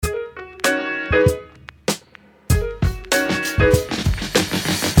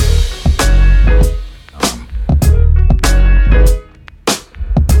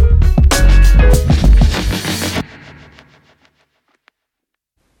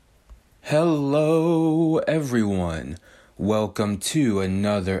Hello, everyone. Welcome to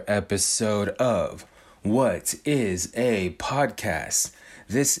another episode of What is a Podcast?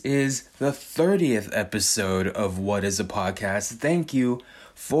 This is the 30th episode of What is a Podcast. Thank you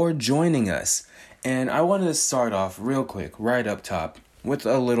for joining us. And I wanted to start off real quick, right up top, with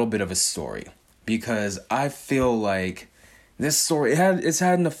a little bit of a story. Because I feel like this story, it's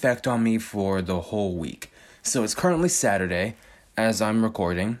had an effect on me for the whole week. So it's currently Saturday as I'm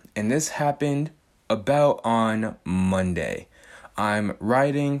recording, and this happened about on Monday. I'm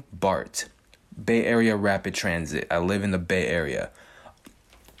riding BART, Bay Area Rapid Transit. I live in the Bay Area.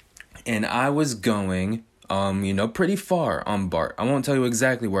 And I was going, pretty far on BART. I won't tell you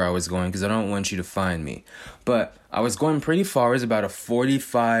exactly where I was going because I don't want you to find me. But I was going pretty far. It was about a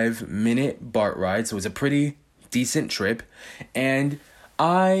 45-minute BART ride, so it was a pretty decent trip. And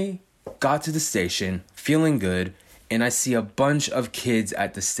I got to the station feeling good, and I see a bunch of kids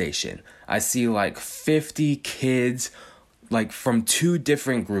at the station. I see like 50 kids, like from two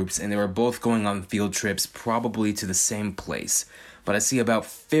different groups, and they were both going on field trips, probably to the same place. But I see about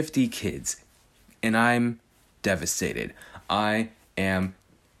 50 kids, and I'm devastated. I am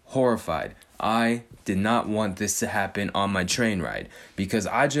horrified. I did not want this to happen on my train ride because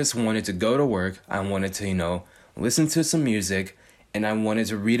I just wanted to go to work. I wanted to, listen to some music, and I wanted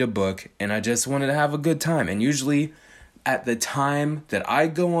to read a book, and I just wanted to have a good time. And usually at the time that I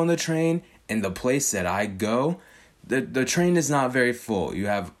go on the train and the place that I go, the train is not very full. You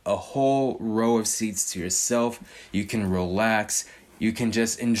have a whole row of seats to yourself. You can relax. You can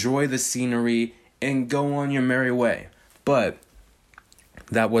just enjoy the scenery and go on your merry way. But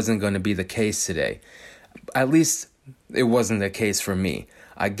that wasn't going to be the case today. At least it wasn't the case for me.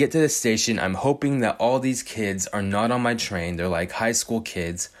 I get to the station. I'm hoping that all these kids are not on my train. They're like high school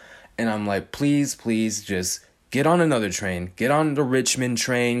kids. And I'm like, please, just get on another train. Get on the Richmond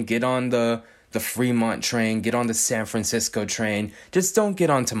train. Get on the Fremont train. Get on the San Francisco train. Just don't get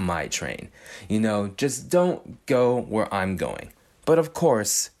onto my train. Just don't go where I'm going. But of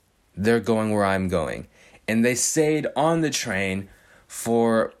course, they're going where I'm going. And they stayed on the train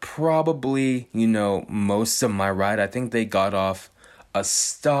for probably, most of my ride. I think they got off a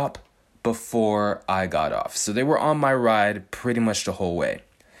stop before I got off. So they were on my ride pretty much the whole way.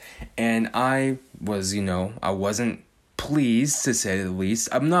 And I was, I wasn't pleased, to say the least.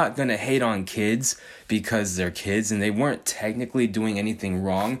 I'm not going to hate on kids because they're kids and they weren't technically doing anything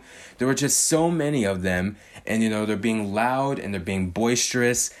wrong. There were just so many of them, and they're being loud and they're being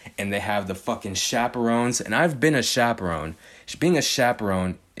boisterous, and they have the fucking chaperones. And I've been a chaperone. Being a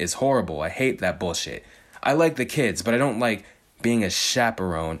chaperone is horrible. I hate that bullshit. I like the kids, but I don't like being a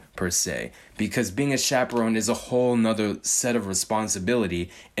chaperone per se, because being a chaperone is a whole nother set of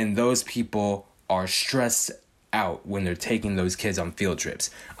responsibility, and those people are stressed out when they're taking those kids on field trips.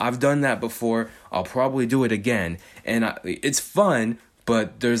 I've done that before. I'll probably do it again, and it's fun,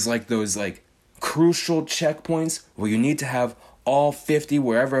 but there's those crucial checkpoints where you need to have all 50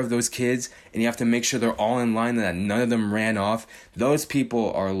 wherever of those kids, and you have to make sure they're all in line and that none of them ran off. Those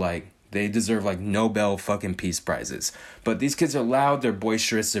people are they deserve Nobel fucking Peace Prizes. But these kids are loud, they're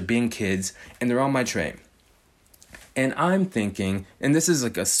boisterous, they're being kids, and they're on my train. And I'm thinking, and this is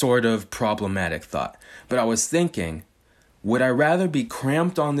a sort of problematic thought, but I was thinking, would I rather be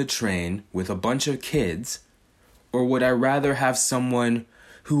cramped on the train with a bunch of kids, or would I rather have someone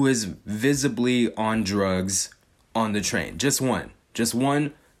who is visibly on drugs on the train? Just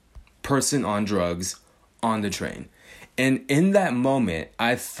one person on drugs on the train. And in that moment,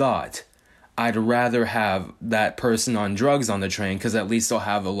 I thought I'd rather have that person on drugs on the train because at least I'll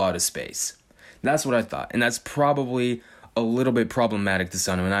have a lot of space. That's what I thought. And that's probably a little bit problematic to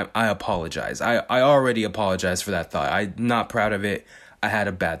some, and I apologize. I already apologize for that thought. I'm not proud of it. I had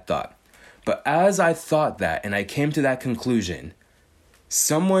a bad thought. But as I thought that and I came to that conclusion,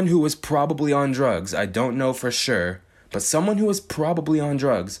 someone who was probably on drugs, I don't know for sure, but someone who was probably on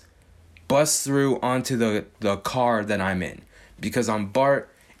drugs bust through onto the car that I'm in. Because on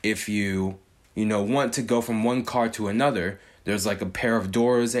BART, if you want to go from one car to another, there's a pair of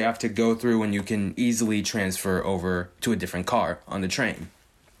doors they have to go through, and you can easily transfer over to a different car on the train.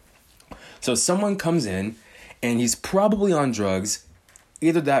 So someone comes in, and he's probably on drugs.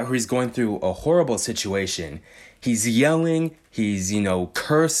 Either that or he's going through a horrible situation. He's yelling, he's,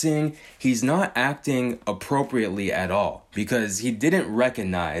 cursing. He's not acting appropriately at all because he didn't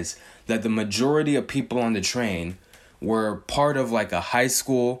recognize that the majority of people on the train were part of a high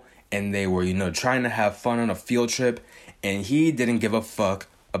school, and they were, trying to have fun on a field trip, and he didn't give a fuck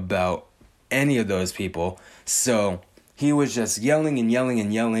about any of those people. So he was just yelling and yelling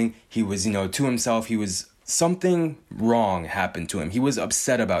and yelling. He was, to himself, he was something wrong happened to him. He was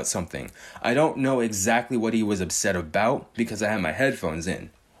upset about something. I don't know exactly what he was upset about because I had my headphones in.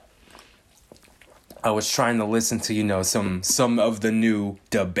 I was trying to listen to, some of the new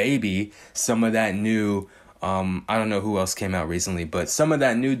DaBaby, some of that new, I don't know who else came out recently, but some of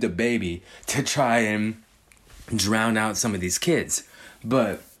that new DaBaby to try and drown out some of these kids.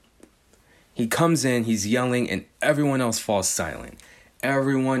 But he comes in, he's yelling, and everyone else falls silent.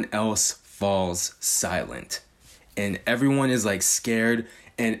 Everyone else falls silent. And everyone is like scared.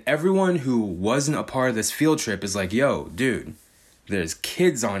 And everyone who wasn't a part of this field trip is like, yo, dude, there's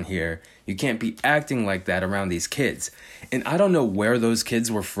kids on here. You can't be acting like that around these kids. And I don't know where those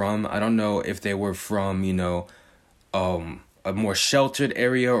kids were from. I don't know if they were from, a more sheltered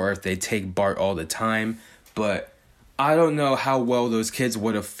area or if they take BART all the time. But I don't know how well those kids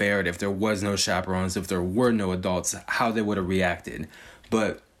would have fared if there was no chaperones, if there were no adults, how they would have reacted.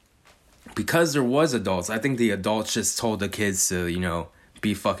 But because there was adults, I think the adults just told the kids to,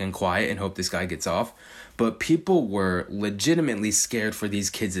 be fucking quiet and hope this guy gets off. But people were legitimately scared for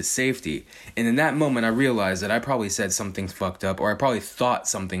these kids' safety. And in that moment, I realized that I probably said something fucked up, or I probably thought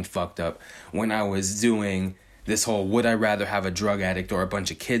something fucked up when I was doing this whole, would I rather have a drug addict or a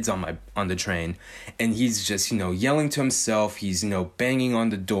bunch of kids on the train? And he's just, yelling to himself. He's, banging on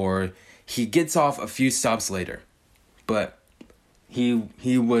the door. He gets off a few stops later. But he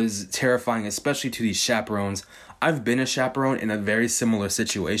was terrifying, especially to these chaperones. I've been a chaperone in a very similar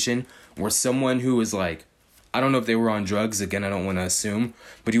situation where someone who was like, I don't know if they were on drugs, again, I don't want to assume,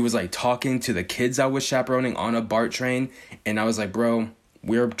 but he was like talking to the kids I was chaperoning on a BART train, and I was like, bro,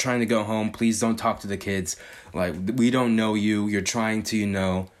 we're trying to go home, please don't talk to the kids, like, we don't know you, you're trying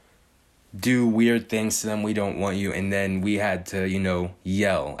to, do weird things to them, we don't want you, and then we had to,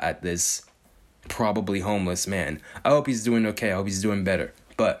 yell at this probably homeless man. I hope he's doing okay, I hope he's doing better,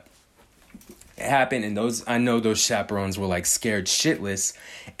 but it happened, and I know those chaperones were like scared shitless.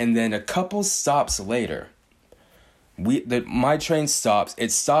 And then a couple stops later, my train stops.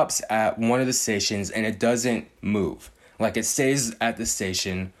 It stops at one of the stations, and it doesn't move. Like, it stays at the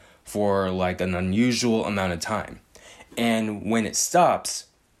station for like an unusual amount of time. And when it stops,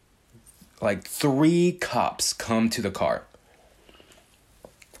 like 3 cops come to the car.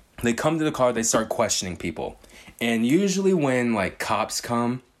 They come to the car, they start questioning people. And usually when like cops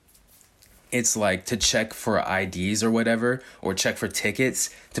come, it's like to check for IDs or whatever, or check for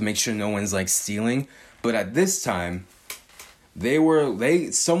tickets to make sure no one's like stealing. But at this time,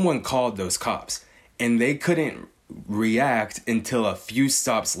 someone called those cops, and they couldn't react until a few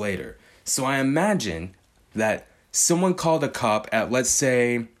stops later. So I imagine that someone called a cop at, let's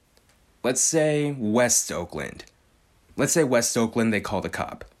say West Oakland. Let's say West Oakland, they called a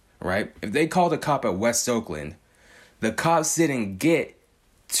cop, right? If they called a cop at West Oakland, the cops didn't get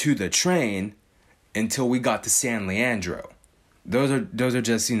to the train until we got to San Leandro. Those are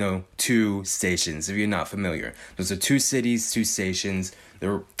just, 2 stations, if you're not familiar. Those are 2 cities, 2 stations.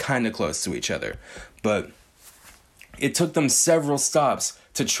 They're kind of close to each other. But it took them several stops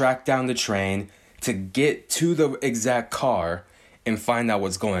to track down the train, to get to the exact car and find out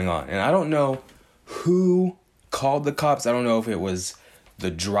what's going on. And I don't know who called the cops. I don't know if it was the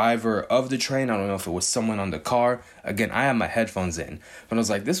driver of the train. I don't know if it was someone on the car. Again, I had my headphones in. But I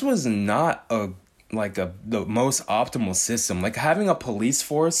was like, this was not the most optimal system. Like, having a police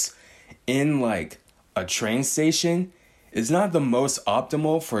force in like a train station is not the most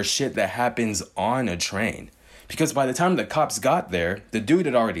optimal for shit that happens on a train. Because by the time the cops got there, the dude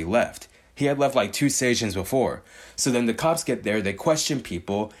had already left. He had left like 2 stations before. So then the cops get there, they question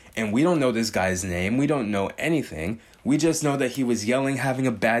people, and we don't know this guy's name. We don't know anything. We just know that he was yelling, having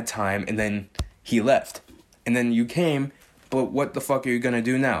a bad time, and then he left. And then you came, but what the fuck are you gonna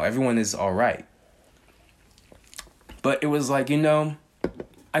do now? Everyone is alright. But it was like,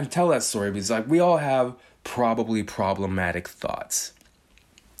 I tell that story because like we all have probably problematic thoughts,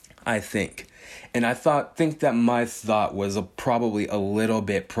 I think. And I think that my thought was probably a little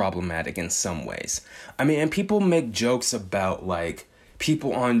bit problematic in some ways. I mean, and people make jokes about like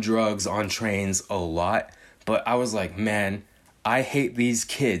people on drugs on trains a lot. But I was like, man, I hate these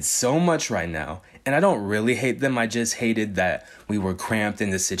kids so much right now. And I don't really hate them. I just hated that we were cramped in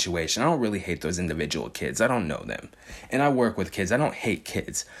this situation. I don't really hate those individual kids. I don't know them. And I work with kids. I don't hate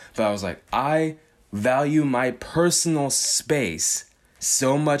kids. But I was like, I value my personal space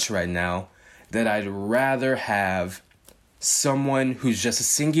so much right now that I'd rather have someone who's just a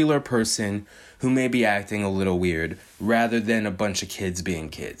singular person who may be acting a little weird rather than a bunch of kids being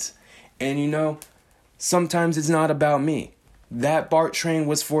kids. And sometimes it's not about me. That BART train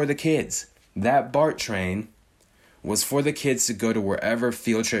was for the kids. That BART train was for the kids to go to wherever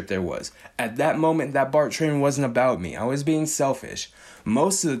field trip there was. At that moment, that BART train wasn't about me. I was being selfish.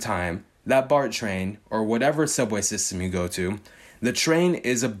 Most of the time, that BART train, or whatever subway system you go to, the train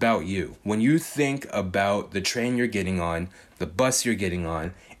is about you. When you think about the train you're getting on, the bus you're getting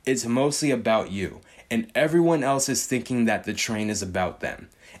on, it's mostly about you. And everyone else is thinking that the train is about them.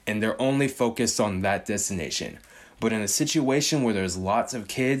 And they're only focused on that destination. But in a situation where there's lots of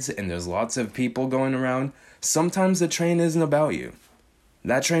kids and there's lots of people going around, sometimes the train isn't about you.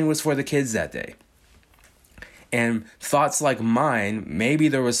 That train was for the kids that day. And thoughts like mine, maybe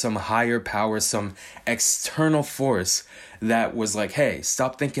there was some higher power, some external force that was like, hey,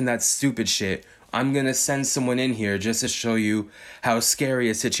 stop thinking that stupid shit. I'm going to send someone in here just to show you how scary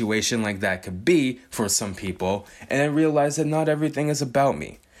a situation like that could be for some people. And I realized that not everything is about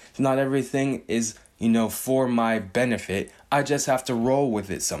me. Not everything is, for my benefit. I just have to roll with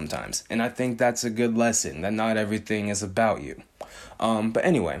it sometimes. And I think that's a good lesson, that not everything is about you. But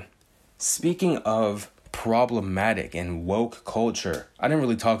anyway, speaking of problematic and woke culture, I didn't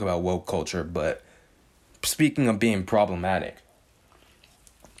really talk about woke culture, but speaking of being problematic,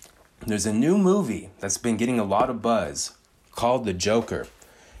 there's a new movie that's been getting a lot of buzz called The Joker.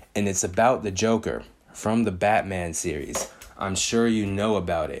 And it's about the Joker from the Batman series. I'm sure you know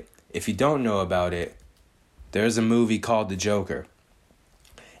about it. If you don't know about it, there's a movie called The Joker.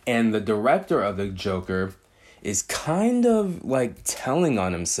 And the director of The Joker is kind of like telling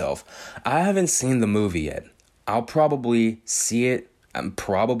on himself. I haven't seen the movie yet. I'll probably see it.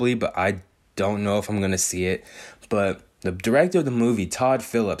 But I don't know if I'm going to see it. But the director of the movie, Todd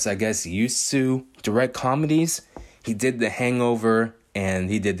Phillips, I guess used to direct comedies. He did The Hangover, and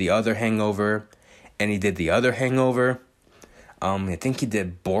he did The Other Hangover, and he did The Other Hangover. I think he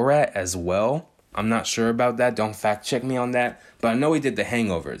did Borat as well. I'm not sure about that. Don't fact check me on that. But I know he did The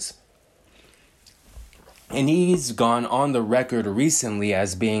Hangovers. And he's gone on the record recently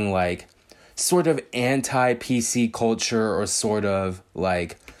as being like sort of anti-PC culture, or sort of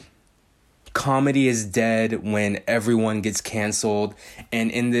like comedy is dead when everyone gets canceled. And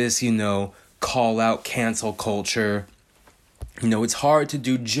in this, call out cancel culture, it's hard to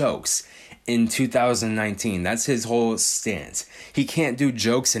do jokes in 2019. That's his whole stance. He can't do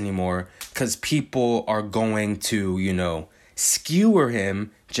jokes anymore because people are going to, skewer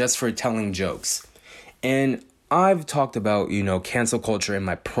him just for telling jokes. And I've talked about, cancel culture and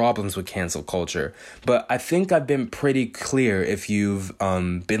my problems with cancel culture. But I think I've been pretty clear if you've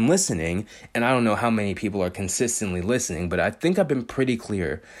been listening. And I don't know how many people are consistently listening, but I think I've been pretty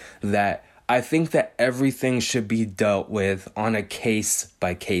clear that I think that everything should be dealt with on a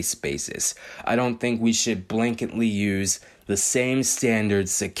case-by-case basis. I don't think we should blanketly use the same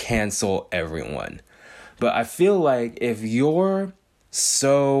standards to cancel everyone. But I feel like if you're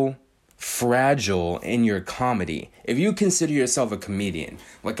so fragile in your comedy, if you consider yourself a comedian,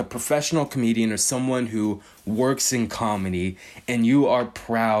 like a professional comedian or someone who works in comedy, and you are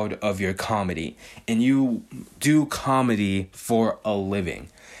proud of your comedy, and you do comedy for a living,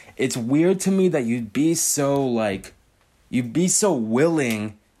 it's weird to me that you'd be so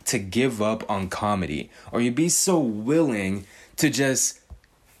willing to give up on comedy, or you'd be so willing to just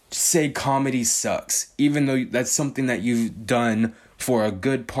say comedy sucks, even though that's something that you've done for a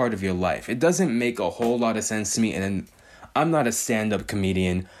good part of your life. It doesn't make a whole lot of sense to me, and I'm not a stand-up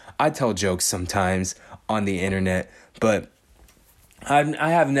comedian. I tell jokes sometimes on the internet, but I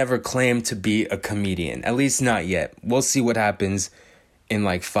have never claimed to be a comedian, at least not yet. We'll see what happens in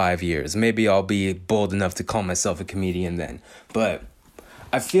like 5 years. Maybe I'll be bold enough to call myself a comedian then. But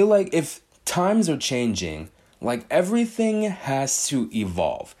I feel like if times are changing, like everything has to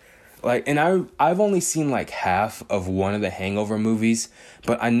evolve. Like, and I've only seen like half of one of the Hangover movies,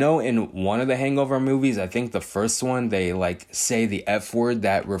 but I know in one of the Hangover movies, I think the first one, they like say the F word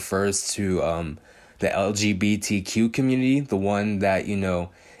that refers to the LGBTQ community, the one that,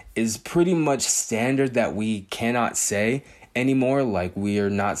 is pretty much standard that we cannot say anymore. Like, we are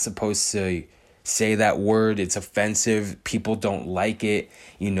not supposed to say that word. It's offensive. People don't like it.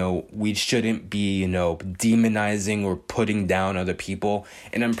 We shouldn't be, demonizing or putting down other people.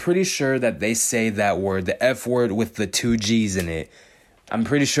 And I'm pretty sure that they say that word, the F word with the 2 G's in it. I'm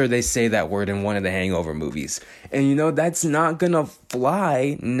pretty sure they say that word in one of the Hangover movies. And that's not gonna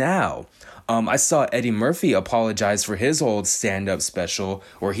fly now. I saw Eddie Murphy apologize for his old stand-up special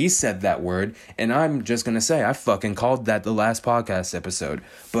where he said that word. And I'm just gonna say, I fucking called that the last podcast episode.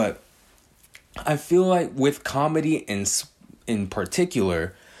 But I feel like with comedy in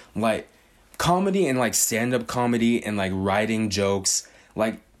particular, like comedy and like stand-up comedy and like writing jokes,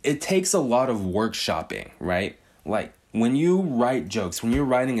 like it takes a lot of workshopping, right? Like when you write jokes, when you're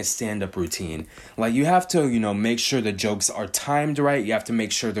writing a stand-up routine, like, you have to, make sure the jokes are timed right. You have to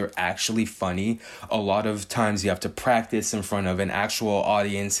make sure they're actually funny. A lot of times you have to practice in front of an actual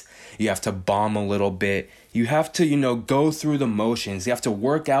audience. You have to bomb a little bit. You have to, go through the motions. You have to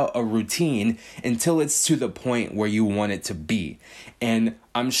work out a routine until it's to the point where you want it to be. And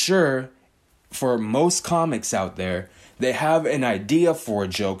I'm sure for most comics out there, they have an idea for a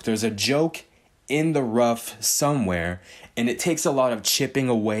joke. There's a joke in the rough somewhere, and it takes a lot of chipping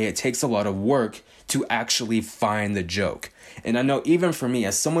away. It takes a lot of work to actually find the joke. And I know, even for me,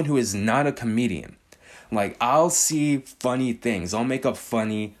 as someone who is not a comedian, like, I'll see funny things, I'll make a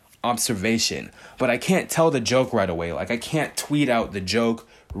funny observation, but I can't tell the joke right away. Like, I can't tweet out the joke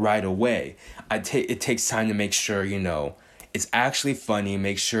right away. It takes time to make sure, it's actually funny,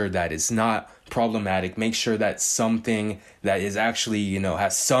 make sure that it's not problematic, make sure that something that is actually,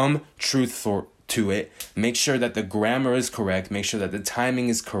 has some truth to it, make sure that the grammar is correct, make sure that the timing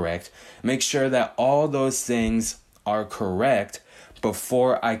is correct, make sure that all those things are correct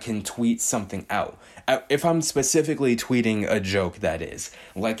before I can tweet something out. If I'm specifically tweeting a joke, that is.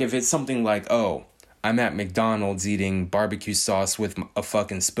 Like, if it's something like, oh, I'm at McDonald's eating barbecue sauce with a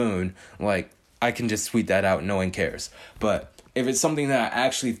fucking spoon, like, I can just tweet that out, no one cares. But if it's something that I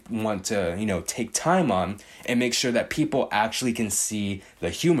actually want to, take time on and make sure that people actually can see the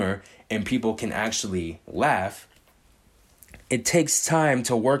humor and people can actually laugh, it takes time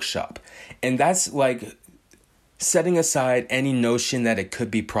to workshop. And that's like setting aside any notion that it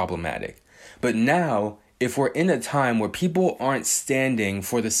could be problematic. But now, if we're in a time where people aren't standing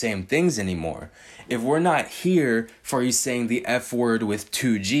for the same things anymore, if we're not here for you saying the F word with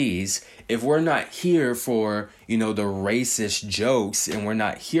 2 G's, if we're not here for, the racist jokes, and we're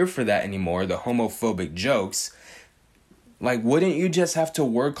not here for that anymore, the homophobic jokes, like, wouldn't you just have to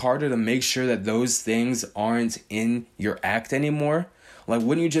work harder to make sure that those things aren't in your act anymore? Like,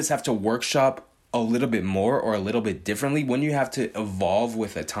 wouldn't you just have to workshop a little bit more or a little bit differently? Wouldn't you have to evolve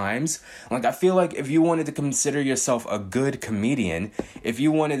with the times? Like, I feel like if you wanted to consider yourself a good comedian, if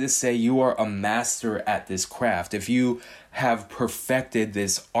you wanted to say you are a master at this craft, if you have perfected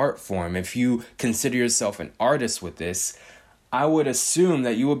this art form, if you consider yourself an artist with this, I would assume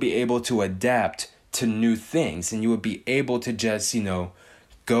that you would be able to adapt to new things, and you would be able to just,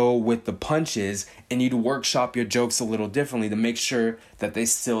 go with the punches, and you'd workshop your jokes a little differently to make sure that they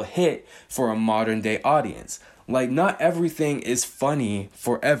still hit for a modern day audience. Like, not everything is funny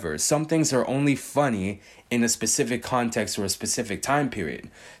forever. Some things are only funny in a specific context or a specific time period.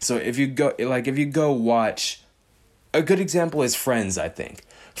 So if you go watch, a good example is Friends, I think.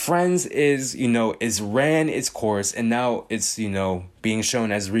 Friends is ran its course, and now it's, being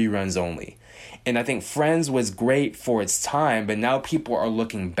shown as reruns only. And I think Friends was great for its time, but now people are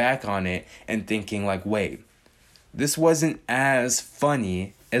looking back on it and thinking like, wait, this wasn't as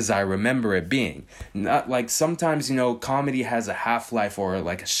funny as I remember it being. Not like, sometimes, comedy has a half-life or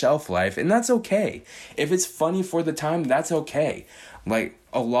like a shelf life, and that's okay. If it's funny for the time, that's okay. Like,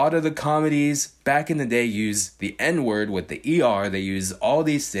 a lot of the comedies back in the day use the N-word with the ER. They use all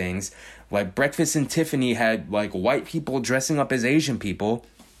these things. Like, Breakfast and Tiffany had like white people dressing up as Asian people.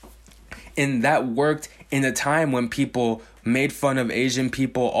 And that worked in a time when people made fun of Asian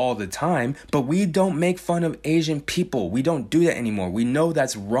people all the time. But we don't make fun of Asian people. We don't do that anymore. We know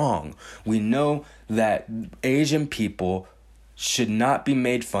that's wrong. We know that Asian people should not be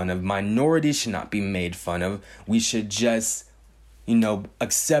made fun of. Minorities should not be made fun of. We should just,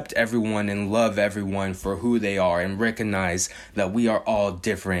 accept everyone and love everyone for who they are, and recognize that we are all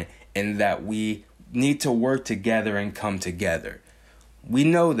different and that we need to work together and come together. We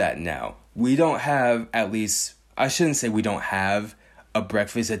know that now. We don't have, at least, I shouldn't say we don't have a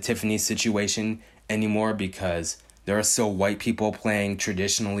Breakfast at Tiffany's situation anymore, because there are still white people playing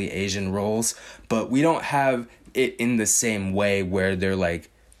traditionally Asian roles, but we don't have it in the same way where they're like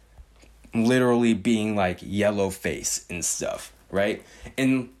literally being like yellow face and stuff, right?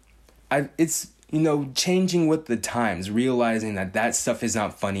 And it's, changing with the times, realizing that stuff is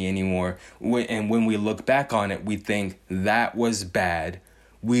not funny anymore. And when we look back on it, we think that was bad.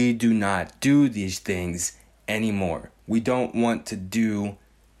 We do not do these things anymore. We don't want to do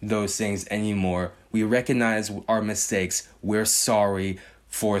those things anymore. We recognize our mistakes. We're sorry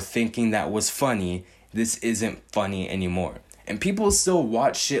for thinking that was funny. This isn't funny anymore. And people still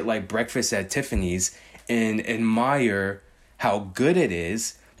watch shit like Breakfast at Tiffany's and admire how good it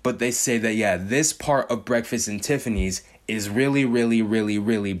is, but they say that, yeah, this part of Breakfast at Tiffany's is really, really, really,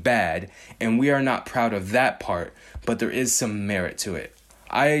 really bad, and we are not proud of that part, but there is some merit to it.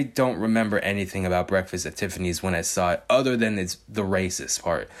 I don't remember anything about Breakfast at Tiffany's when I saw it, other than it's the racist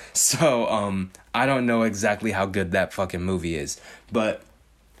part. So, I don't know exactly how good that fucking movie is. But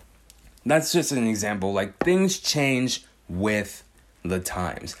that's just an example. Like, things change with the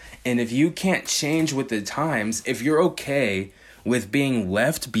times. And if you can't change with the times, if you're okay with being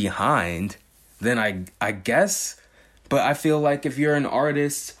left behind, then I guess. But I feel like if you're an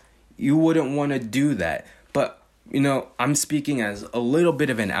artist, you wouldn't want to do that. But, I'm speaking as a little bit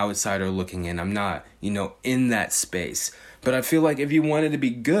of an outsider looking in. I'm not, in that space. But I feel like if you wanted to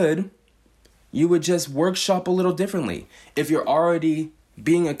be good, you would just workshop a little differently. If you're already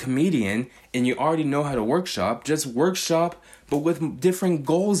being a comedian and you already know how to workshop, just workshop, but with different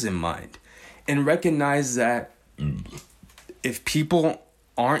goals in mind. And recognize that if people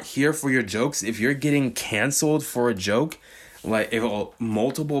aren't here for your jokes, if you're getting canceled for a joke, like if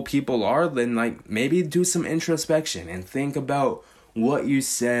multiple people are, then like maybe do some introspection and think about what you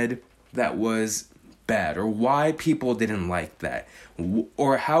said that was bad, or why people didn't like that,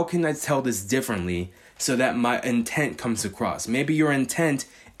 or how can I tell this differently so that my intent comes across. Maybe your intent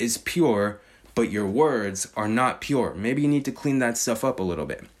is pure, but your words are not pure. Maybe you need to clean that stuff up a little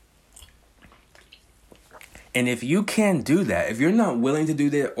bit. And if you can't do that, if you're not willing to do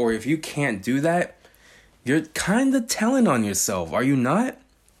that, or if you can't do that, you're kind of telling on yourself, are you not?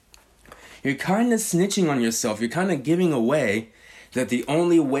 You're kind of snitching on yourself. You're kind of giving away that the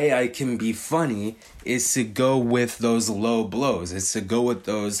only way I can be funny is to go with those low blows. It's to go with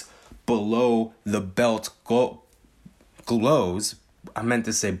those below the belt glows. I meant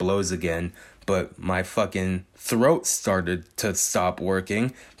to say blows again, but my fucking throat started to stop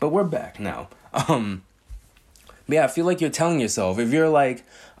working. But we're back now. Yeah, I feel like you're telling yourself, if you're like,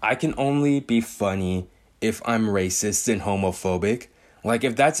 I can only be funny if I'm racist and homophobic. Like,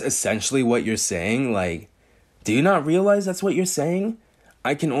 if that's essentially what you're saying, like, do you not realize that's what you're saying?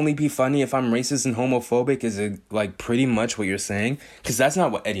 I can only be funny if I'm racist and homophobic. Is it like pretty much what you're saying? Because that's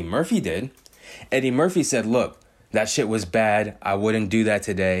not what Eddie Murphy did. Eddie Murphy said, look, that shit was bad. I wouldn't do that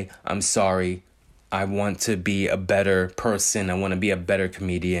today. I'm sorry. I want to be a better person. I want to be a better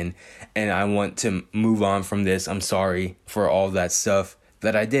comedian. And I want to move on from this. I'm sorry for all that stuff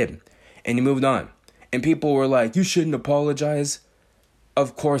that I did. And he moved on. And people were like, you shouldn't apologize.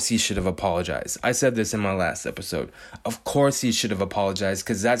 Of course he should have apologized. I said this in my last episode. Of course he should have apologized,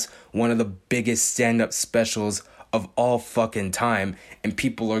 because that's one of the biggest stand-up specials of all fucking time, and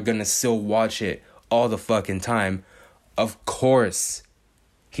people are gonna still watch it all the fucking time. Of course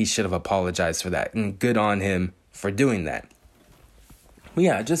he should have apologized for that, and good on him for doing that. But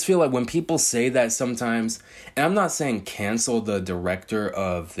yeah, I just feel like when people say that sometimes, and I'm not saying cancel the director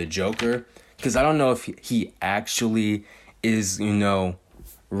of The Joker, because I don't know if he actually is,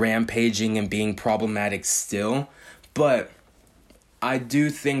 rampaging and being problematic still. But I do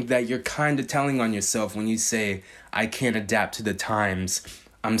think that you're kind of telling on yourself when you say, I can't adapt to the times,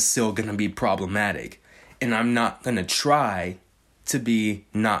 I'm still going to be problematic. And I'm not going to try to be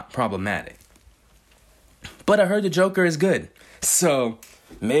not problematic. But I heard The Joker is good, so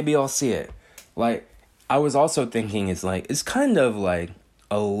maybe I'll see it. Like, I was also thinking it's kind of like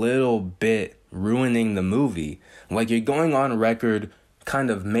a little bit ruining the movie. Like, you're going on record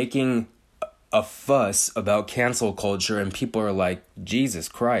kind of making a fuss about cancel culture, and people are like, Jesus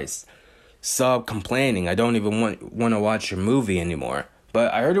Christ, stop complaining. I don't even want to watch your movie anymore.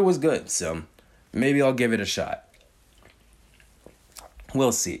 But I heard it was good, so maybe I'll give it a shot.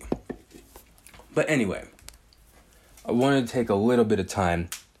 We'll see. But anyway, I wanted to take a little bit of time.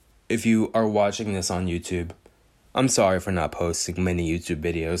 If you are watching this on YouTube, I'm sorry for not posting many YouTube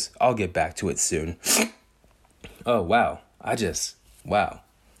videos. I'll get back to it soon. Oh, wow. Wow.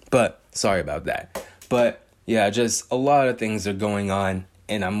 But sorry about that. But yeah, just a lot of things are going on,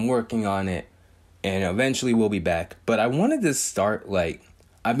 and I'm working on it, and eventually we'll be back. But I wanted to start,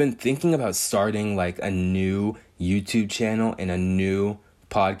 I've been thinking about starting a new YouTube channel and a new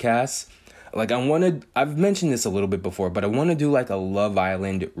podcast. I've mentioned this a little bit before, but I want to do a Love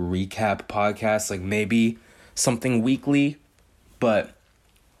Island recap podcast, maybe something weekly, but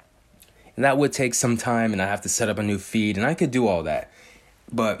that would take some time, and I have to set up a new feed, and I could do all that.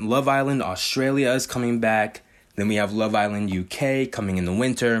 But Love Island Australia is coming back. Then we have Love Island UK coming in the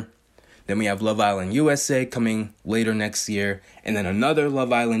winter. Then we have Love Island USA coming later next year. And then another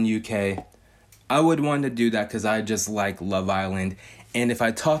Love Island UK. I would want to do that because I just like Love Island. And if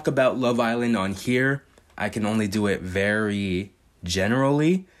I talk about Love Island on here, I can only do it very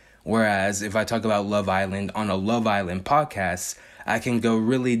generally. Whereas if I talk about Love Island on a Love Island podcast, I can go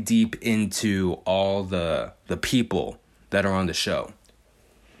really deep into all the people that are on the show.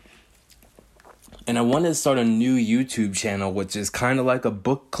 And I wanted to start a new YouTube channel, which is kind of like a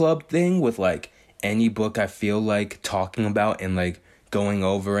book club thing with like any book I feel like talking about and like going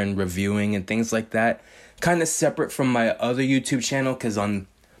over and reviewing and things like that. Kind of separate from my other YouTube channel, because on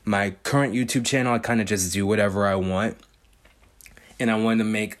my current YouTube channel, I kind of just do whatever I want. And I wanted to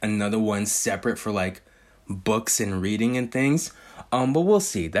make another one separate for like books and reading and things. But we'll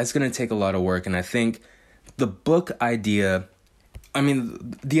see. That's going to take a lot of work. And I think the book idea,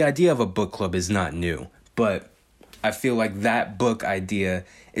 the idea of a book club is not new, but I feel like that book idea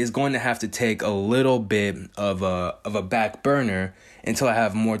is going to have to take a little bit of a back burner until I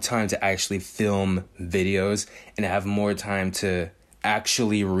have more time to actually film videos and have more time to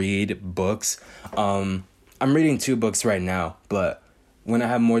actually read books. I'm reading 2 books right now, but when I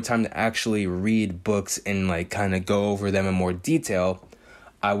have more time to actually read books and like kind of go over them in more detail,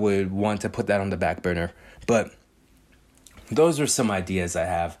 I would want to put that on the back burner. But those are some ideas I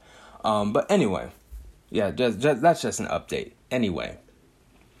have. But anyway, yeah, that's just an update. Anyway,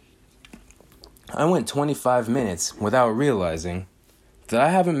 I went 25 minutes without realizing that I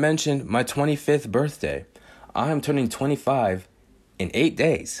haven't mentioned my 25th birthday. I am turning 25 in 8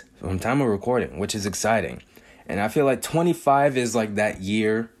 days from time of recording, which is exciting. And I feel like 25 is like that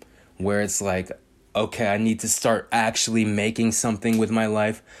year where it's like, okay, I need to start actually making something with my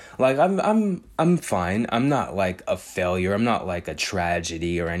life. Like I'm fine. I'm not like a failure. I'm not like a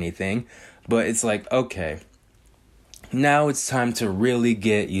tragedy or anything. But it's like, okay, now it's time to really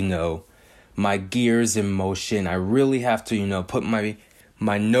get, my gears in motion. I really have to, put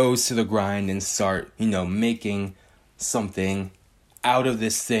my nose to the grind and start, making something out of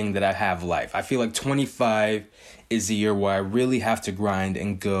this thing that I have life. I feel like 25 is the year where I really have to grind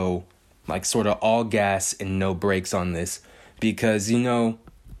and go like sort of all gas and no brakes on this, because, in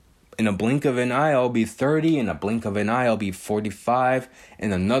a blink of an eye, I'll be 30, in a blink of an eye, I'll be 45,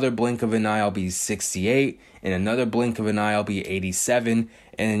 in another blink of an eye, I'll be 68, in another blink of an eye, I'll be 87,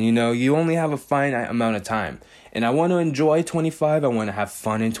 and, you only have a finite amount of time, and I want to enjoy 25, I want to have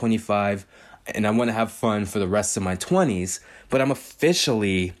fun in 25, and I want to have fun for the rest of my 20s, but I'm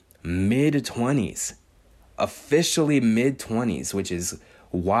officially mid-20s, which is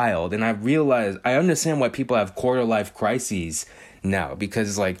wild, and I understand why people have quarter-life crises now,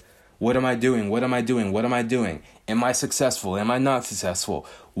 because, like, what am I doing? What am I doing? What am I doing? Am I successful? Am I not successful?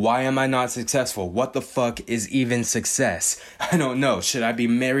 Why am I not successful? What the fuck is even success? I don't know. Should I be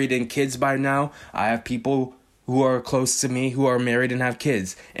married and kids by now? I have people who are close to me who are married and have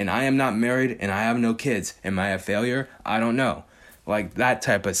kids, and I am not married and I have no kids. Am I a failure? I don't know. Like, that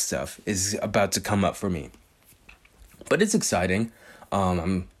type of stuff is about to come up for me. But it's exciting.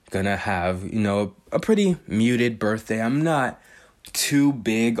 I'm gonna have, a pretty muted birthday. I'm not too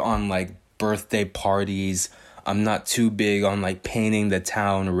big on like birthday parties. I'm not too big on like painting the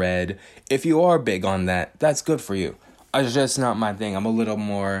town red. If you are big on that, that's good for you. It's just not my thing. I'm a little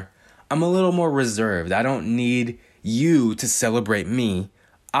more reserved. I don't need you to celebrate me.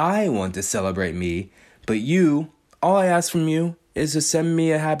 I want to celebrate me, but all I ask from you is to send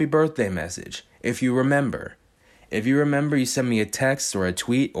me a happy birthday message. If you remember, you send me a text or a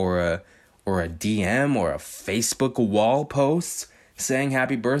tweet or a DM or a Facebook wall post saying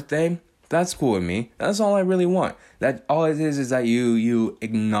happy birthday. That's cool with me. That's all I really want. That all it is that you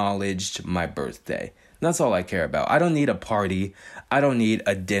acknowledged my birthday. That's all I care about. I don't need a party. I don't need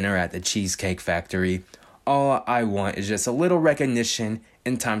a dinner at the Cheesecake Factory. All I want is just a little recognition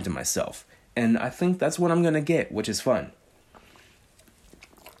and time to myself. And I think that's what I'm going to get, which is fun.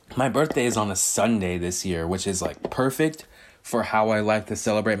 My birthday is on a Sunday this year, which is like perfect for how I like to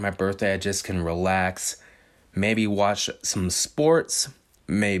celebrate my birthday. I just can relax, maybe watch some sports,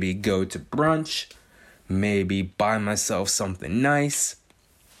 maybe go to brunch, maybe buy myself something nice,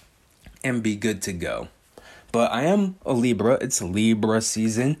 and be good to go. But I am a Libra. It's Libra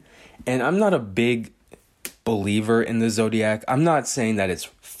season, and I'm not a big believer in the zodiac. I'm not saying that it's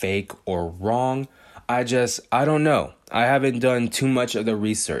fake or wrong. I don't know. I haven't done too much of the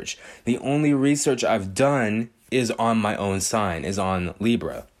research. The only research I've done is on my own sign, is on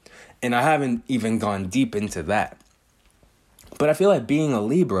Libra. And I haven't even gone deep into that. But I feel like being a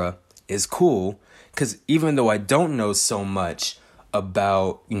Libra is cool, because even though I don't know so much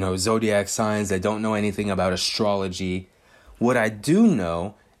about, zodiac signs, I don't know anything about astrology, what I do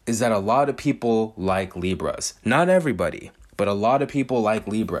know is that a lot of people like Libras. Not everybody, but a lot of people like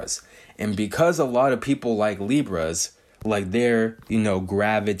Libras. And because a lot of people like Libras, like they're,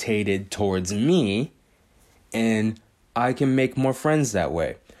 gravitated towards me, and I can make more friends that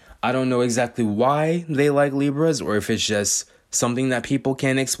way. I don't know exactly why they like Libras, or if it's just something that people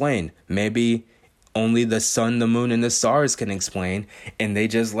can't explain. Maybe only the sun, the moon, and the stars can explain, and they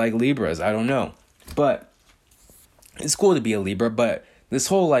just like Libras. I don't know. But it's cool to be a Libra, but this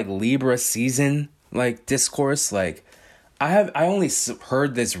whole like Libra season like discourse, like I only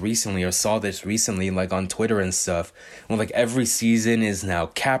heard this recently or saw this recently like on Twitter and stuff, when like every season is now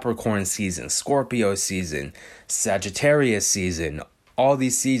Capricorn season, Scorpio season, Sagittarius season, all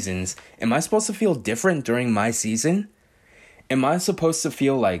these seasons. Am I supposed to feel different during my season? Am I supposed to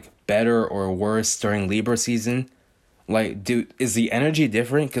feel like better or worse during Libra season? Like, is the energy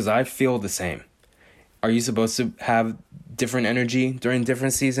different? Because I feel the same. Are you supposed to have different energy during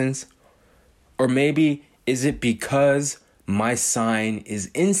different seasons? Or maybe is it because my sign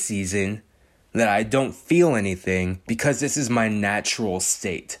is in season that I don't feel anything because this is my natural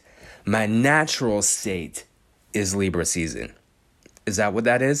state? My natural state is Libra season. Is that what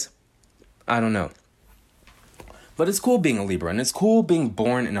that is? I don't know. But it's cool being a Libra, and it's cool being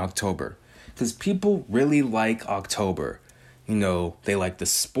born in October, because people really like October. You know, they like the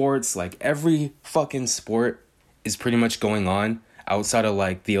sports, like every fucking sport is pretty much going on outside of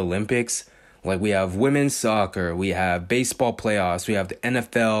like the Olympics. Like we have women's soccer, we have baseball playoffs, we have the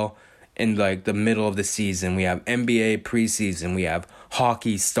NFL in like the middle of the season, we have NBA preseason, we have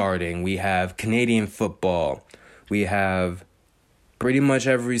hockey starting, we have Canadian football, we have pretty much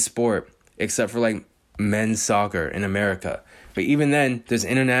every sport except for like men's soccer in America. But even then, there's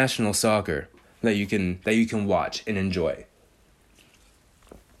international soccer that you can watch and enjoy.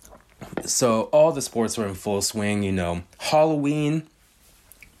 So all the sports are in full swing, you know. Halloween,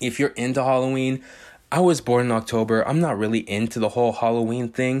 if you're into Halloween, I was born in October. I'm not really into the whole Halloween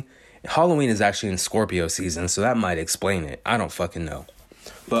thing. Halloween is actually in Scorpio season, so that might explain it. I don't fucking know.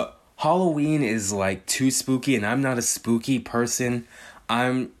 But Halloween is like too spooky, and I'm not a spooky person.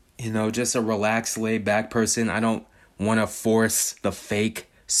 I'm, just a relaxed, laid back person. I don't want to force the fake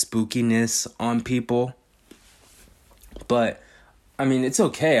spookiness on people. But I mean, it's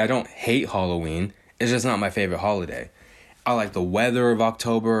okay. I don't hate Halloween. It's just not my favorite holiday. I like the weather of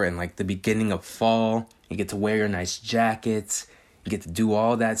October and like the beginning of fall. You get to wear your nice jackets. You get to do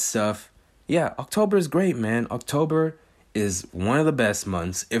all that stuff. Yeah, October is great, man. October is one of the best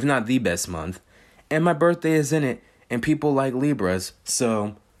months, if not the best month. And my birthday is in it. And people like Libras,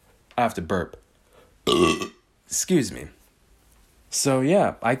 so I have to burp. Excuse me. So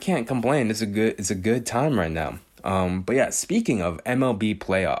yeah, I can't complain. It's a good time right now. But yeah, speaking of MLB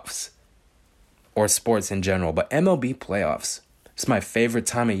playoffs, or sports in general, but MLB playoffs, it's my favorite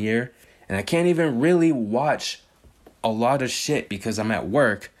time of year, and I can't even really watch a lot of shit because I'm at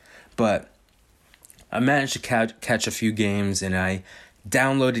work, but I managed to catch a few games, and I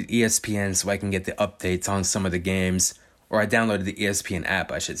downloaded ESPN so I can get the updates on some of the games, or I downloaded the ESPN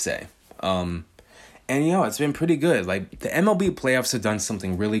app, I should say. And it's been pretty good. Like, the MLB playoffs have done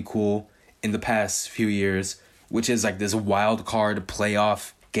something really cool in the past few years, which is like this wild card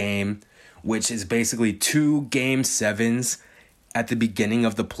playoff game, which is basically 2 Game 7s at the beginning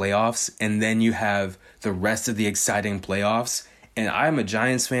of the playoffs, and then you have the rest of the exciting playoffs. And I'm a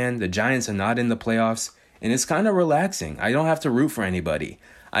Giants fan. The Giants are not in the playoffs, and it's kind of relaxing. I don't have to root for anybody.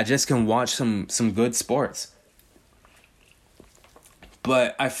 I just can watch some good sports.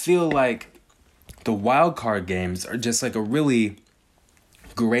 But I feel like the wild card games are just like a really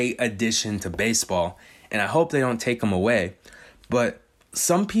great addition to baseball, and I hope they don't take them away. But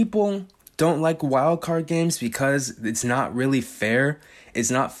some people don't like wild card games because it's not really fair.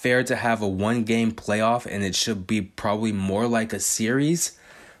 It's not fair to have a 1-game playoff, and it should be probably more like a series.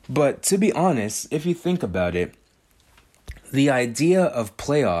 But to be honest, if you think about it, the idea of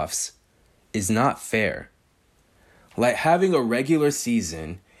playoffs is not fair. Like having a regular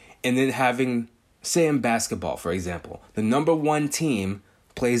season and then having, say in basketball, for example, the number 1 team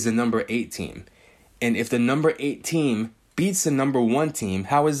plays the number 8 team. And if the number 8 team beats the number 1 team,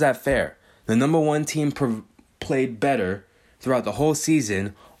 how is that fair? The number 1 team played better throughout the whole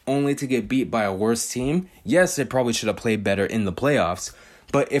season only to get beat by a worse team. Yes, they probably should have played better in the playoffs.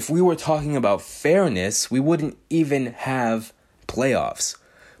 But if we were talking about fairness, we wouldn't even have playoffs.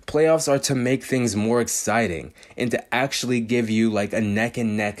 Playoffs are to make things more exciting and to actually give you like a neck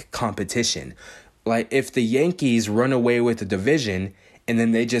and neck competition. Like if the Yankees run away with the division and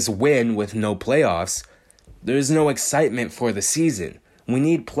then they just win with no playoffs, there's no excitement for the season. We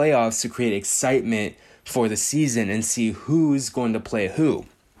need playoffs to create excitement for the season and see who's going to play who.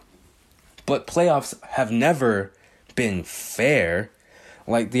 But playoffs have never been fair.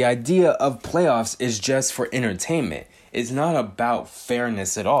 Like the idea of playoffs is just for entertainment. It's not about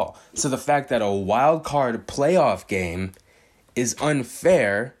fairness at all. So the fact that a wild card playoff game is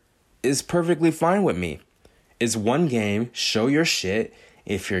unfair is perfectly fine with me. It's 1 game, show your shit.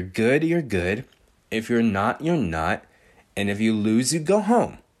 If you're good, you're good. If you're not, you're not. And if you lose, you go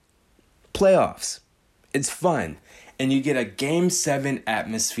home. Playoffs. It's fun. And you get a Game 7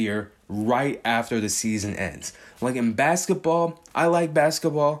 atmosphere right after the season ends. Like in basketball, I like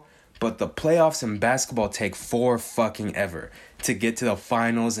basketball, but the playoffs in basketball take fucking ever to get to the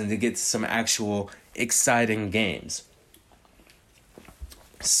finals and to get to some actual exciting games.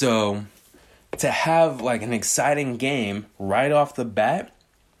 So, to have like an exciting game right off the bat,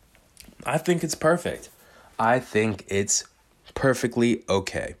 I think it's perfect. I think it's perfectly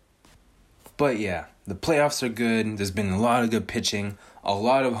okay. But yeah, the playoffs are good. There's been a lot of good pitching, a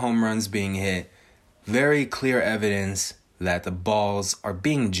lot of home runs being hit, very clear evidence that the balls are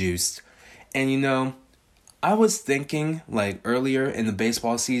being juiced. And you know, I was thinking like earlier in the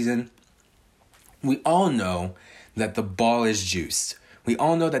baseball season, we all know that the ball is juiced. We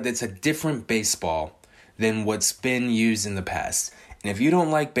all know that it's a different baseball than what's been used in the past. And if you don't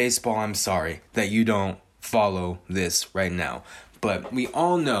like baseball, I'm sorry that you don't follow this right now. But we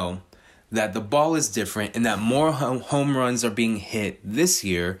all know that the ball is different and that more home runs are being hit this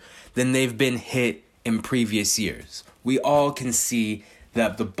year than they've been hit in previous years. We all can see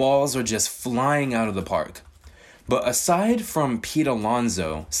that the balls are just flying out of the park. But aside from Pete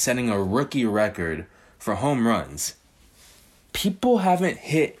Alonso setting a rookie record for home runs, people haven't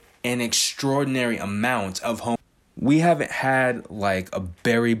hit an extraordinary amount of home. We haven't had like a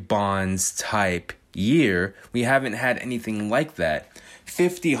Barry Bonds type year. We haven't had anything like that.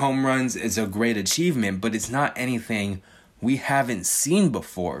 50 home runs is a great achievement, but it's not anything we haven't seen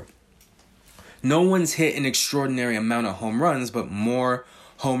before. No one's hit an extraordinary amount of home runs, but more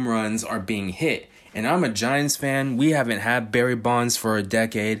home runs are being hit. And I'm a Giants fan. We haven't had Barry Bonds for a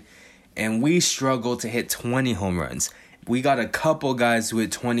decade, and we struggle to hit 20 home runs. We got a couple guys who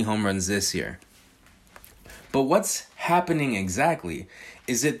hit 20 home runs this year. But what's happening exactly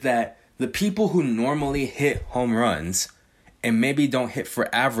is it that the people who normally hit home runs and maybe don't hit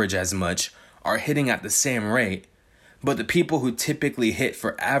for average as much are hitting at the same rate, but the people who typically hit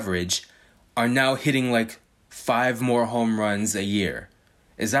for average are now hitting like 5 more home runs a year.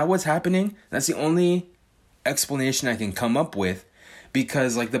 Is that what's happening? That's the only explanation I can come up with,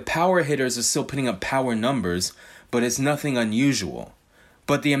 because like the power hitters are still putting up power numbers, but it's nothing unusual.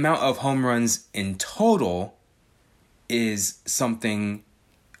 But the amount of home runs in total is something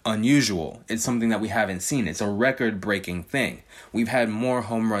unusual. It's something that we haven't seen. It's a record-breaking thing. We've had more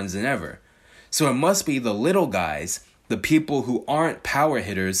home runs than ever. So it must be the little guys, the people who aren't power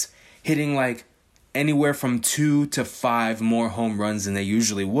hitters, hitting like anywhere from 2 to 5 more home runs than they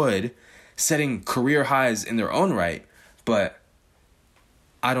usually would, setting career highs in their own right. But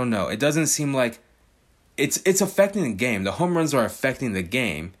I don't know. It doesn't seem like it's affecting the game. The home runs are affecting the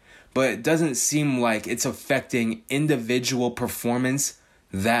game, but it doesn't seem like it's affecting individual performance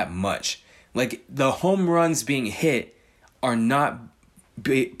that much. Like the home runs being hit are not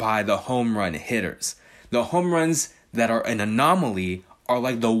by the home run hitters. The home runs that are an anomaly are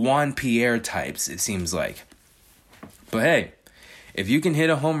like the Juan Pierre types, it seems like. But hey, if you can hit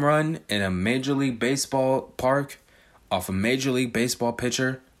a home run in a Major League Baseball park off a Major League Baseball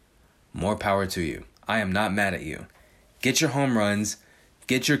pitcher, more power to you. I am not mad at you. Get your home runs,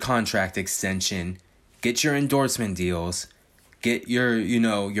 get your contract extension, get your endorsement deals, get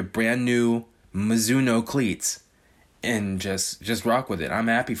your brand new Mizuno cleats, and just rock with it. I'm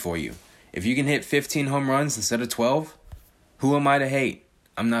happy for you. If you can hit 15 home runs instead of 12, who am I to hate?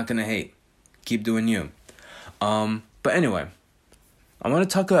 I'm not going to hate. Keep doing you. But anyway, I want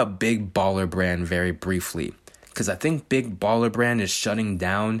to talk about Big Baller Brand very briefly, because I think Big Baller Brand is shutting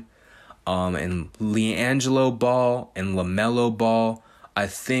down, and LiAngelo Ball and LaMelo Ball, I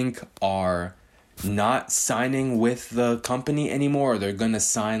think, are not signing with the company anymore. They're going to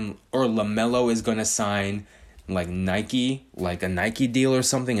sign, or LaMelo is going to sign like Nike, like a Nike deal or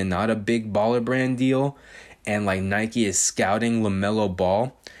something, and not a Big Baller Brand deal. And like Nike is scouting LaMelo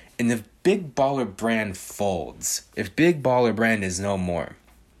Ball. And if Big Baller Brand folds, if Big Baller Brand is no more,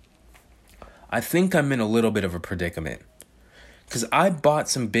 I think I'm in a little bit of a predicament. Because I bought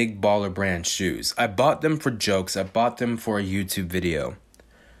some Big Baller Brand shoes. I bought them for jokes. I bought them for a YouTube video.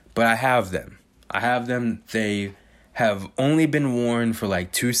 But I have them. They have only been worn for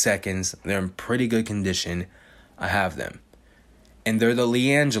like 2 seconds. They're in pretty good condition. I have them. And they're the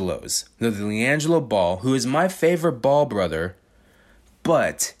LiAngelos. They're the LiAngelo Ball, who is my favorite Ball brother,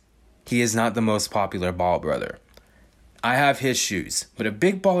 but he is not the most popular Ball brother. I have his shoes. But if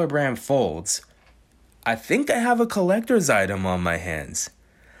Big Baller Brand folds, I think I have a collector's item on my hands.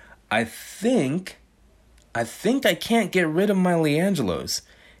 I think I can't get rid of my LiAngelos.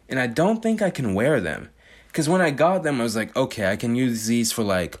 And I don't think I can wear them. Because when I got them, I was like, okay, I can use these for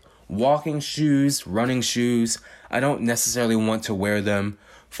like walking shoes, running shoes. I don't necessarily want to wear them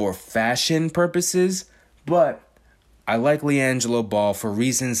for fashion purposes, but I like LiAngelo Ball for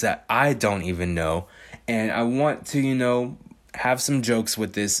reasons that I don't even know, and I want to, have some jokes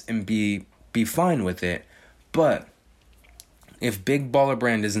with this and be fine with it. But if Big Baller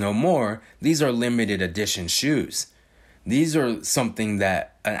Brand is no more, these are limited edition shoes. These are something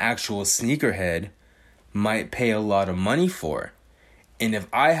that an actual sneakerhead might pay a lot of money for. And if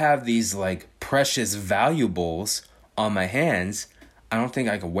I have these like precious valuables on my hands, I don't think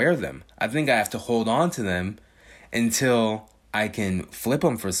I can wear them. I think I have to hold on to them until I can flip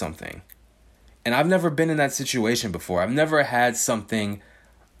them for something. And I've never been in that situation before. I've never had something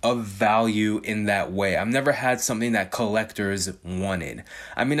of value in that way. I've never had something that collectors wanted.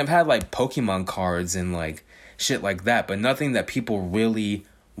 I mean, I've had like Pokemon cards and like shit like that, but nothing that people really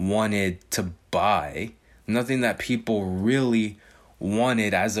wanted to buy. Nothing that people really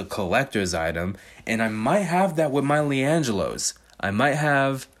wanted as a collector's item. And I might have that with my LiAngelos. I might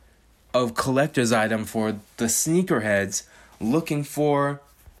have a collector's item for the sneakerheads looking for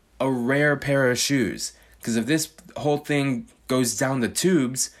a rare pair of shoes. Because if this whole thing goes down the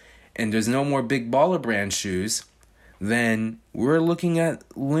tubes and there's no more Big Baller Brand shoes, then we're looking at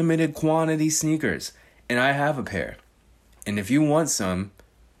limited quantity sneakers. And I have a pair. And if you want some,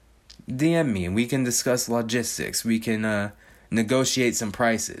 DM me and we can discuss logistics. We can negotiate some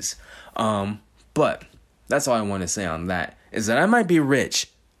prices. But that's all I want to say on that, is that I might be rich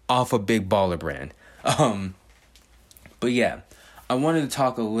off a Big Baller Brand. But yeah, I wanted to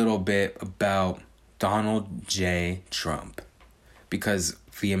talk a little bit about Donald J. Trump, because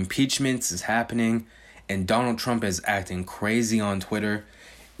the impeachment is happening and Donald Trump is acting crazy on Twitter.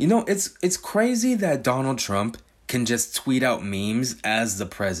 It's crazy that Donald Trump can just tweet out memes as the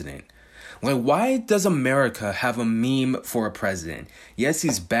president. Like, why does America have a meme for a president? Yes,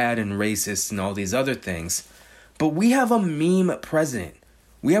 he's bad and racist and all these other things, but we have a meme president.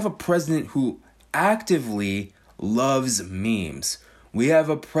 We have a president who actively loves memes. We have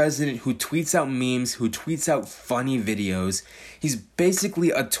a president who tweets out memes, who tweets out funny videos. He's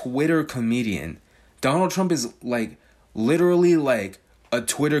basically a Twitter comedian. Donald Trump is literally a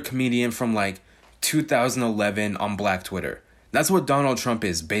Twitter comedian from 2011 on Black Twitter. That's what Donald Trump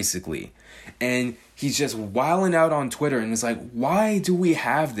is, basically. And he's just wilding out on Twitter, and it's why do we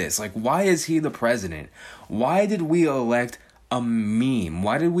have this? Why is he the president? Why did we elect a meme?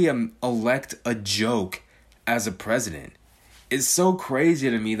 Why did we elect a joke as a president? It's so crazy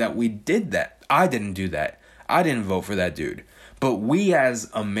to me that we did that. I didn't do that. I didn't vote for that dude. But we as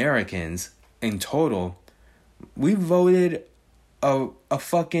Americans, in total, we voted a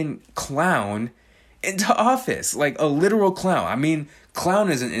fucking clown into office. A literal clown. I mean,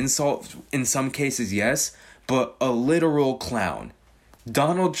 clown is an insult in some cases, yes, but a literal clown.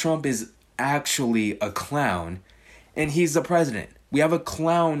 Donald Trump is actually a clown, and he's the president. We have a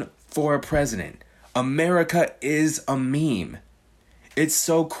clown for a president. America is a meme. It's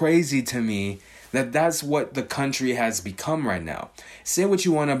so crazy to me that that's what the country has become right now. Say what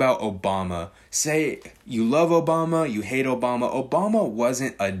you want about Obama. Say you love Obama, you hate Obama. Obama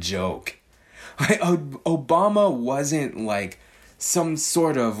wasn't a joke. Obama wasn't some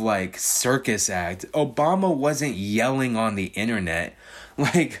sort of circus act. Obama wasn't yelling on the internet.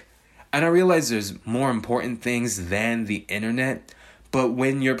 And I realize there's more important things than the internet, but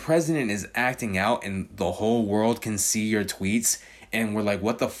when your president is acting out and the whole world can see your tweets and we're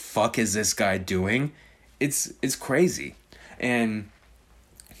what the fuck is this guy doing? It's crazy. And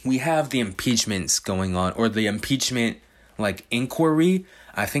we have the impeachments going on, or the impeachment inquiry.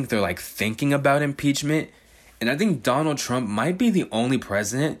 I think they're thinking about impeachment. And I think Donald Trump might be the only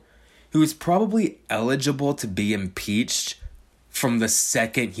president who is probably eligible to be impeached from the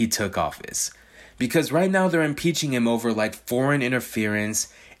second he took office. Because right now they're impeaching him over foreign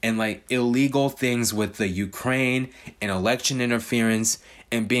interference and illegal things with the Ukraine and election interference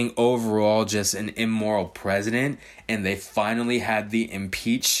and being overall just an immoral president. And they finally had the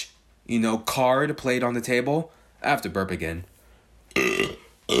impeach, card played on the table. I have to burp again.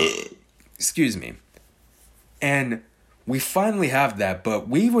 Excuse me. And we finally have that, but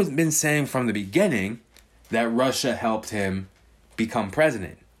we've been saying from the beginning that Russia helped him become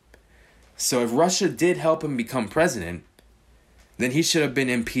president. So if Russia did help him become president, then he should have been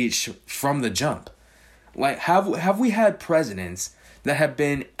impeached from the jump. Have we had presidents that have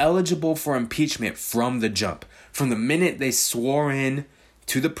been eligible for impeachment from the jump? From the minute they swore in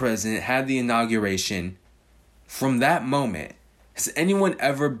to the president, had the inauguration, from that moment, has anyone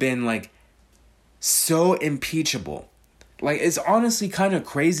ever been so impeachable? It's honestly kind of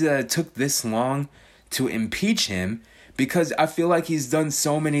crazy that it took this long to impeach him, because I feel like he's done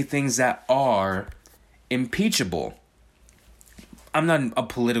so many things that are impeachable. I'm not a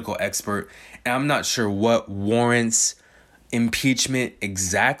political expert, and I'm not sure what warrants impeachment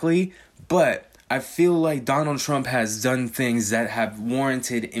exactly, but I feel like Donald Trump has done things that have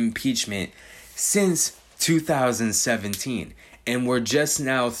warranted impeachment since 2017. And we're just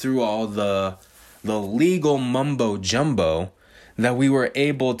now through all the legal mumbo jumbo that we were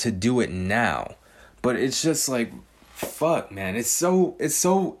able to do it now. But it's just like, fuck, man. It's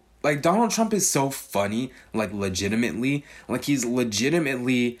so like, Donald Trump is so funny, like, legitimately. Like, he's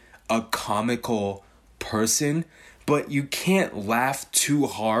legitimately a comical person, but you can't laugh too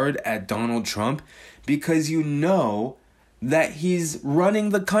hard at Donald Trump because you know that he's running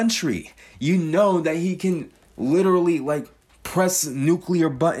the country. You know that he can literally, like, press nuclear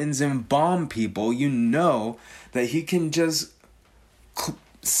buttons and bomb people. You know that he can just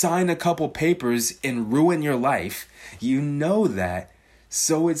sign a couple papers and ruin your life. You know that.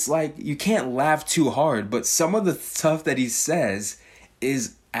 So it's like, you can't laugh too hard, but some of the stuff that he says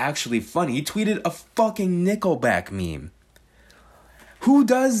is actually funny. He tweeted a fucking Nickelback meme. Who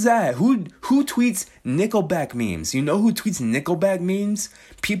does that? Who tweets Nickelback memes? You know who tweets Nickelback memes?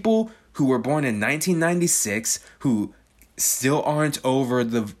 People who were born in 1996 who still aren't over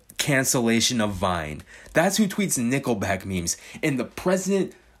the cancellation of Vine. That's who tweets Nickelback memes. And the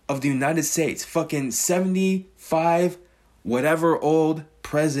president of the United States, fucking 75, whatever old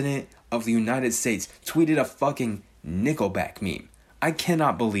president of the United States, tweeted a fucking Nickelback meme. I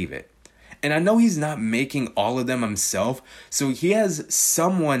cannot believe it. And I know he's not making all of them himself, so he has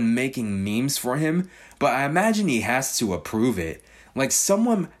someone making memes for him, but I imagine he has to approve it. Like,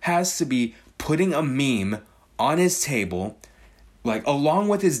 someone has to be putting a meme on his table, like, along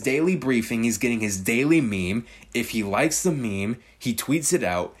with his daily briefing. He's getting his daily meme. If he likes the meme, he tweets it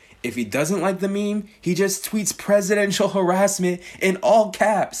out. If he doesn't like the meme, he just tweets presidential harassment in all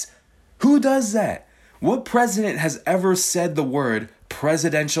caps. Who does that? What president has ever said the word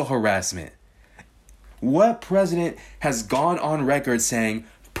presidential harassment? What president has gone on record saying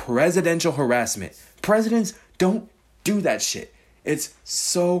presidential harassment? Presidents don't do that shit. It's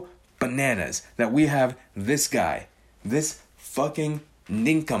so bananas that we have this guy, this fucking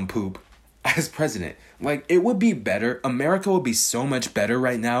nincompoop, as president. Like, it would be better. America would be so much better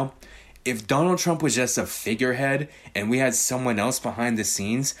right now if Donald Trump was just a figurehead and we had someone else behind the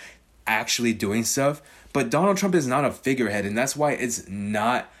scenes actually doing stuff. But Donald Trump is not a figurehead, and that's why it's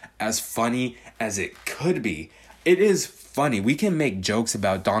not as funny as it could be. It is funny. We can make jokes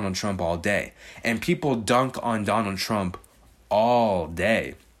about Donald Trump all day, and people dunk on Donald Trump all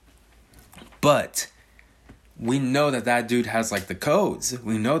day. But we know that that dude has, like, the codes.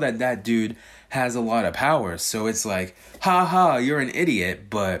 We know that that dude has a lot of power. So it's like, ha, you're an idiot,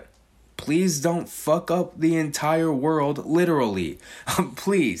 but please don't fuck up the entire world, literally.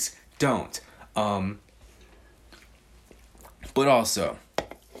 Please don't. But also,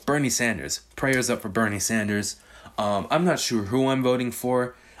 Bernie Sanders. Prayers up for Bernie Sanders. I'm not sure who I'm voting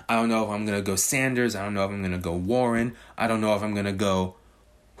for. I don't know if I'm going to go Sanders. I don't know if I'm going to go Warren. I don't know if I'm going to go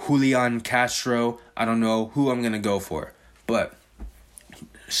Julian Castro. I don't know who I'm going to go for. But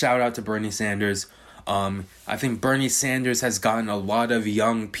shout out to Bernie Sanders. I think Bernie Sanders has gotten a lot of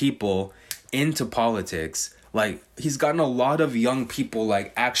young people into politics. Like, he's gotten a lot of young people,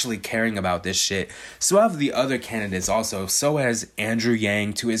 like, actually caring about this shit. So have the other candidates also. So has Andrew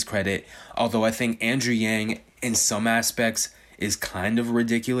Yang, to his credit. Although I think Andrew Yang, in some aspects, is kind of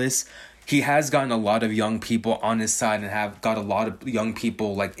ridiculous. He has gotten a lot of young people on his side and have got a lot of young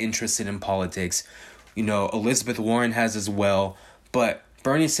people, like, interested in politics. You know, Elizabeth Warren has as well. But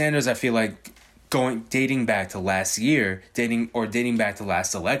Bernie Sanders, I feel like, dating back to last year, dating back to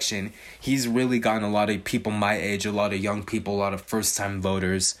last election, he's really gotten a lot of people my age, a lot of young people, a lot of first-time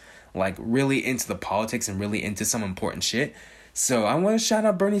voters, like, really into the politics and really into some important shit. So I want to shout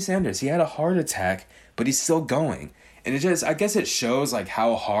out Bernie Sanders. He had a heart attack, but he's still going. And I guess it shows, like,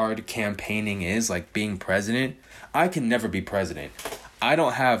 how hard campaigning is, like, being president. I can never be president. I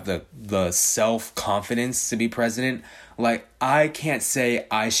don't have the self-confidence to be president. Like, I can't say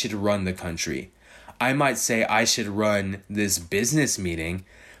I should run the country. I might say I should run this business meeting,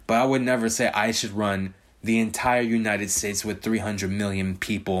 but I would never say I should run the entire United States with 300 million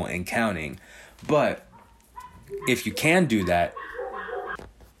people and counting. But if you can do that,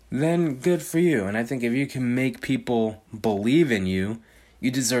 then good for you. And I think if you can make people believe in you, you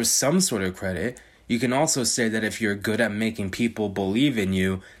deserve some sort of credit. You can also say that if you're good at making people believe in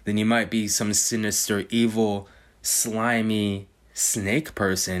you, then you might be some sinister, evil, slimy snake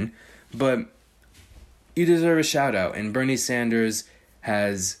person. But you deserve a shout out. And Bernie Sanders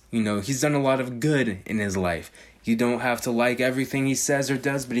has, he's done a lot of good in his life. You don't have to like everything he says or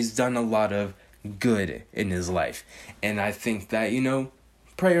does, but he's done a lot of good in his life. And I think that,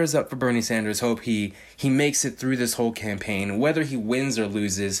 prayers up for Bernie Sanders. Hope he makes it through this whole campaign. Whether he wins or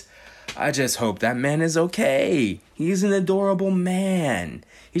loses, I just hope that man is okay. He's an adorable man.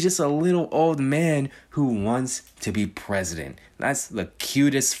 He's just a little old man who wants to be president. That's the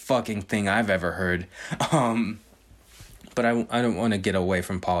cutest fucking thing I've ever heard. But I don't want to get away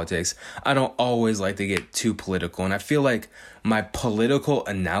from politics. I don't always like to get too political. And I feel like my political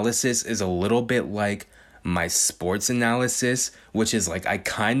analysis is a little bit like my sports analysis, which is like I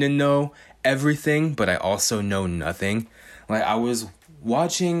kind of know everything, but I also know nothing. Like I was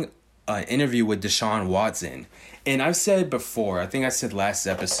watching an interview with Deshaun Watson, and I've said before, I think I said last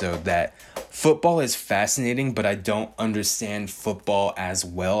episode, that football is fascinating, but I don't understand football as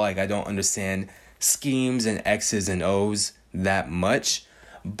well. Like I don't understand schemes and X's and O's that much.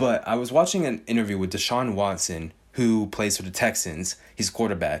 But I was watching an interview with Deshaun Watson, who plays for the Texans. He's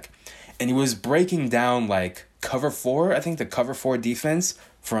quarterback. And he was breaking down like cover 4, I think the cover 4 defense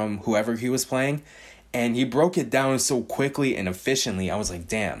from whoever he was playing. And he broke it down so quickly and efficiently. I was like,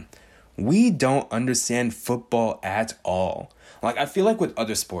 damn, we don't understand football at all. Like, I feel like with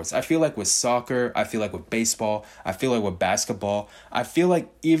other sports, I feel like with soccer, I feel like with baseball, I feel like with basketball, I feel like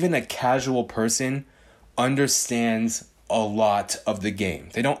even a casual person understands a lot of the game.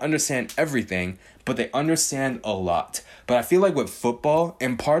 They don't understand everything, but they understand a lot. But I feel like with football,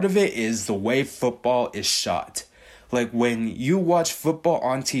 and part of it is the way football is shot. Like, when you watch football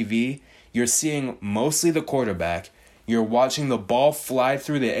on TV, you're seeing mostly the quarterback, you're watching the ball fly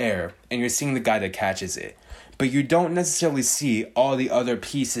through the air, and you're seeing the guy that catches it. But you don't necessarily see all the other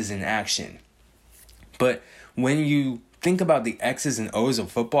pieces in action. But when you think about the X's and O's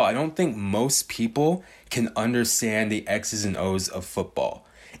of football, I don't think most people can understand the X's and O's of football.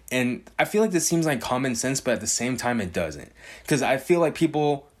 And I feel like this seems like common sense, but at the same time it doesn't. Because I feel like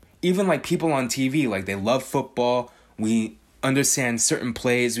people, even like people on TV, like they love football, we understand certain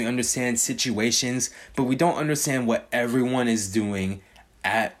plays, we understand situations, but we don't understand what everyone is doing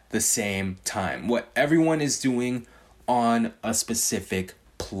at the same time, what everyone is doing on a specific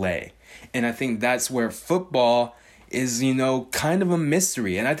play. And I think that's where football is, kind of a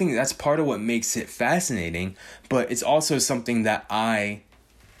mystery. And I think that's part of what makes it fascinating, but it's also something that I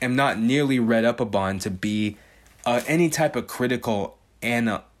am not nearly read up upon to be any type of critical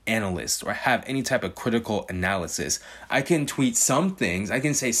analyst or have any type of critical analysis. I can tweet some things, I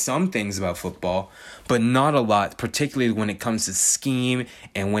can say some things about football, but not a lot, particularly when it comes to scheme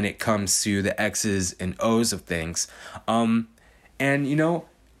and when it comes to the X's and O's of things.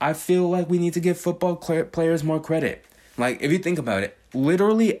 I feel like we need to give football players more credit. Like, if you think about it,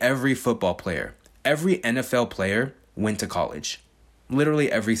 literally every football player, every NFL player went to college.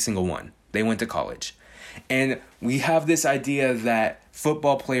 Literally every single one. They went to college. And we have this idea that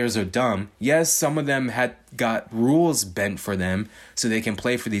football players are dumb. Yes, some of them had got rules bent for them so they can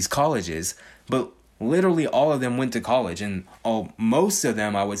play for these colleges, but literally all of them went to college, and most of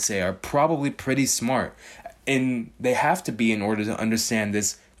them, I would say, are probably pretty smart. And they have to be in order to understand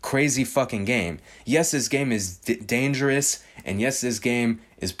this crazy fucking game. Yes, this game is dangerous, and yes, this game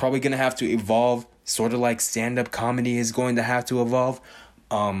is probably going to have to evolve, sort of like stand-up comedy is going to have to evolve.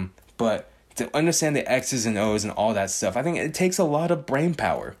 But to understand the X's and O's and all that stuff, I think it takes a lot of brain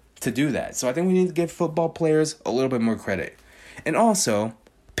power to do that. So I think we need to give football players a little bit more credit. And also,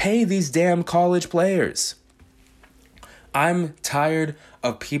 pay these damn college players. I'm tired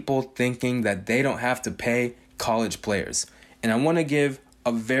of people thinking that they don't have to pay college players. And I want to give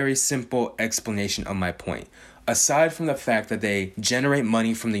a very simple explanation of my point. Aside from the fact that they generate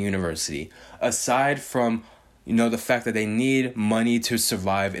money from the university, aside from the fact that they need money to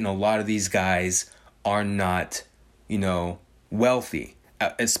survive, and a lot of these guys are not, wealthy,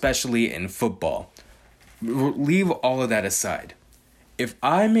 especially in football. Leave all of that aside. If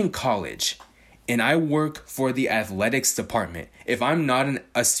I'm in college and I work for the athletics department, if I'm not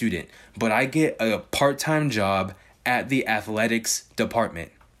a student, but I get a part-time job at the athletics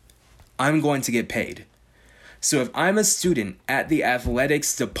department, I'm going to get paid. So if I'm a student at the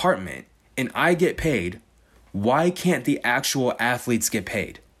athletics department and I get paid, why can't the actual athletes get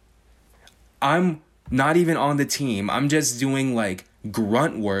paid? I'm not even on the team. I'm just doing like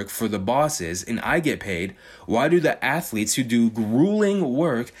grunt work for the bosses and I get paid. Why do the athletes who do grueling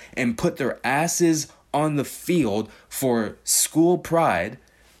work and put their asses on the field for school pride,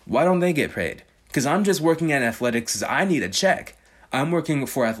 why don't they get paid? Because I'm just working at athletics because I need a check. I'm working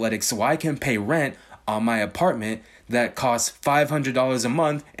for athletics so I can pay rent on my apartment that costs $500 a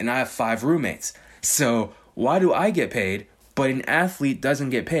month and I have 5 roommates. So why do I get paid, but an athlete doesn't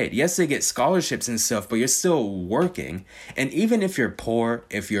get paid? Yes, they get scholarships and stuff, but you're still working. And even if you're poor,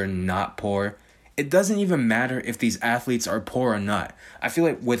 if you're not poor, it doesn't even matter if these athletes are poor or not. I feel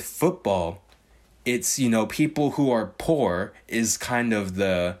like with football, it's, people who are poor is kind of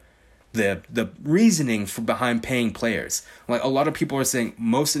the reasoning behind paying players. Like, a lot of people are saying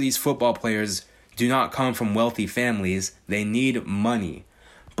most of these football players do not come from wealthy families. They need money.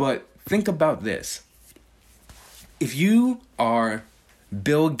 But think about this. If you are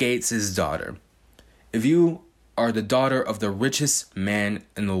Bill Gates' daughter, if you are the daughter of the richest man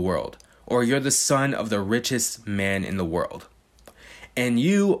in the world, or you're the son of the richest man in the world, and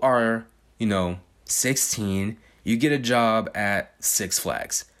you are, 16, you get a job at Six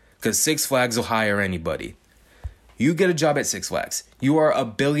Flags, because Six Flags will hire anybody. You get a job at Six Flags. You are a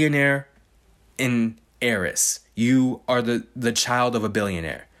billionaire and heiress. You are the child of a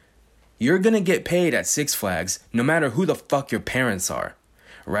billionaire. You're going to get paid at Six Flags no matter who the fuck your parents are,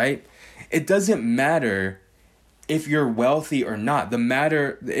 right? It doesn't matter if you're wealthy or not.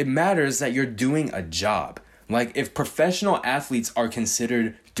 It matters that you're doing a job. Like, if professional athletes are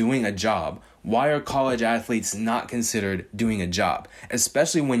considered doing a job, why are college athletes not considered doing a job?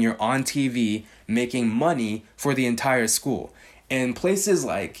 Especially when you're on TV making money for the entire school. In places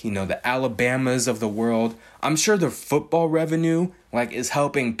like, the Alabamas of the world, I'm sure the football revenue, is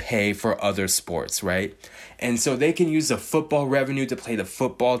helping pay for other sports, right? And so they can use the football revenue to play the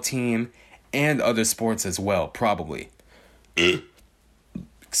football team and other sports as well, probably.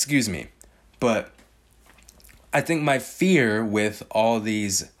 Excuse me. But I think my fear with all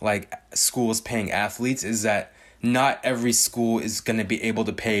these, schools paying athletes is that not every school is going to be able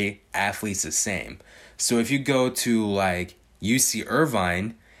to pay athletes the same. So if you go to, UC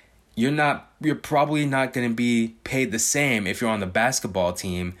Irvine, you're probably not going to be paid the same if you're on the basketball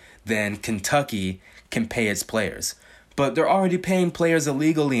team than Kentucky can pay its players. But they're already paying players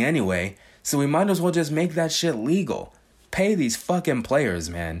illegally anyway, so we might as well just make that shit legal. Pay these fucking players,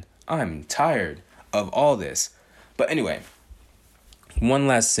 man. I'm tired of all this. But anyway, one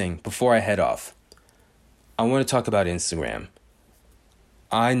last thing before I head off. I want to talk about Instagram.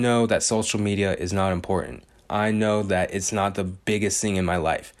 I know that social media is not important. I know that it's not the biggest thing in my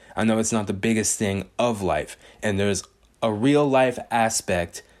life. I know it's not the biggest thing of life. And there's a real life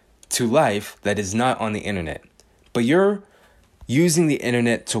aspect to life that is not on the internet. But you're using the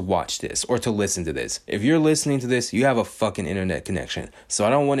internet to watch this or to listen to this. If you're listening to this, you have a fucking internet connection. So I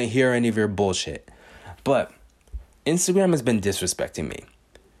don't want to hear any of your bullshit. But Instagram has been disrespecting me.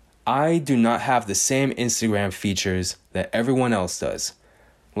 I do not have the same Instagram features that everyone else does.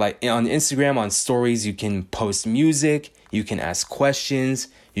 Like, on Instagram, on stories, you can post music, you can ask questions,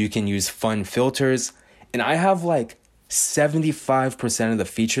 you can use fun filters. And I have 75% of the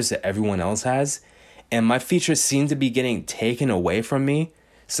features that everyone else has. And my features seem to be getting taken away from me.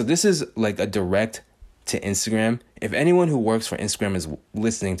 So this is a direct to Instagram. If anyone who works for Instagram is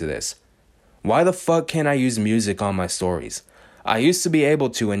listening to this, why the fuck can't I use music on my stories? I used to be able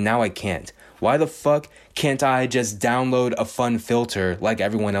to, and now I can't. Why the fuck can't I just download a fun filter like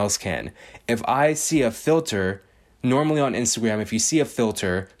everyone else can? If I see a filter, normally on Instagram, if you see a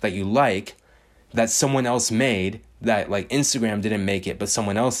filter that you like, that someone else made, that Instagram didn't make it, but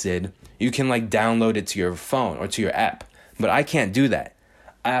someone else did, you can download it to your phone or to your app. But I can't do that.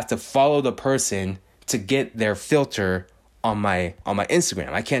 I have to follow the person to get their filter on my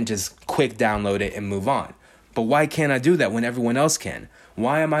Instagram. I can't just quick download it and move on. But why can't I do that when everyone else can?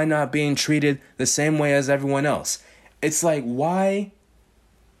 Why am I not being treated the same way as everyone else? It's why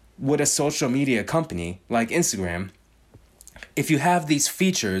would a social media company like Instagram, if you have these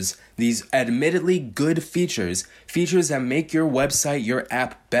features, these admittedly good features that make your website, your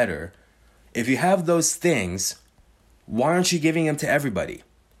app better, if you have those things, why aren't you giving them to everybody?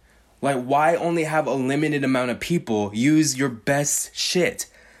 Why only have a limited amount of people use your best shit?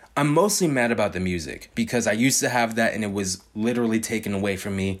 I'm mostly mad about the music because I used to have that and it was literally taken away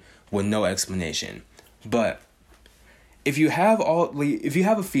from me with no explanation. But if you have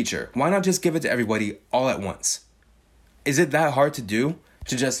a feature, why not just give it to everybody all at once? Is it that hard to do?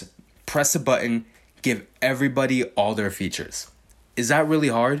 To just press a button, give everybody all their features? Is that really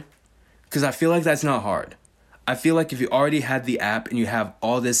hard? Because I feel like that's not hard. I feel like if you already had the app and you have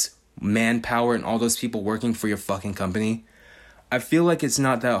all this manpower and all those people working for your fucking company, I feel like it's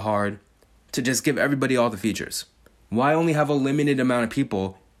not that hard to just give everybody all the features. Why only have a limited amount of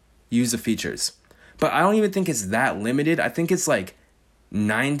people use the features? But I don't even think it's that limited. I think it's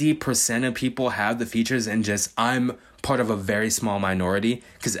 90% of people have the features and just I'm part of a very small minority.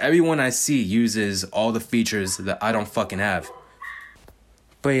 Because everyone I see uses all the features that I don't fucking have.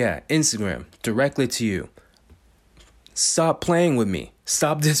 But yeah, Instagram, directly to you. Stop playing with me.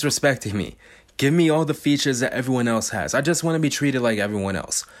 Stop disrespecting me. Give me all the features that everyone else has. I just want to be treated like everyone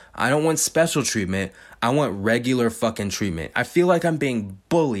else. I don't want special treatment. I want regular fucking treatment. I feel like I'm being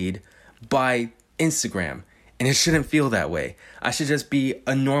bullied by Instagram, and it shouldn't feel that way. I should just be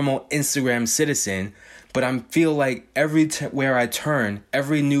a normal Instagram citizen, but I feel like where I turn,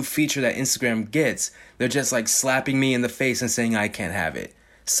 every new feature that Instagram gets, they're just like slapping me in the face and saying I can't have it.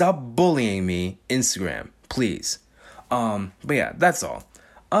 Stop bullying me, Instagram, please. But yeah, that's all.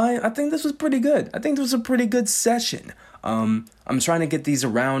 I think this was pretty good. I think this was a pretty good session. I'm trying to get these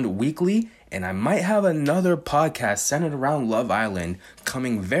around weekly, and I might have another podcast centered around Love Island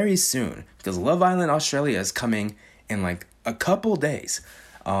coming very soon, because Love Island Australia is coming in like a couple days.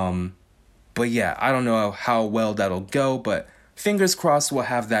 But yeah, I don't know how well that'll go, but fingers crossed we'll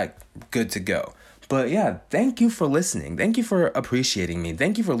have that good to go. But yeah, thank you for listening. Thank you for appreciating me.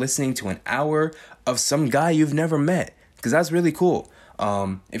 Thank you for listening to an hour of some guy you've never met, because that's really cool.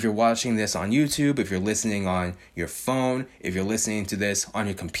 If you're watching this on YouTube, if you're listening on your phone, if you're listening to this on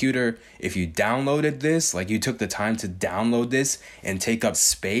your computer, if you downloaded this, like you took the time to download this and take up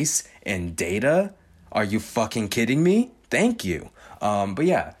space and data, are you fucking kidding me? Thank you. But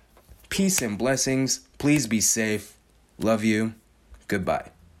yeah, peace and blessings. Please be safe. Love you.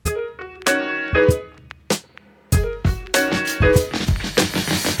 Goodbye.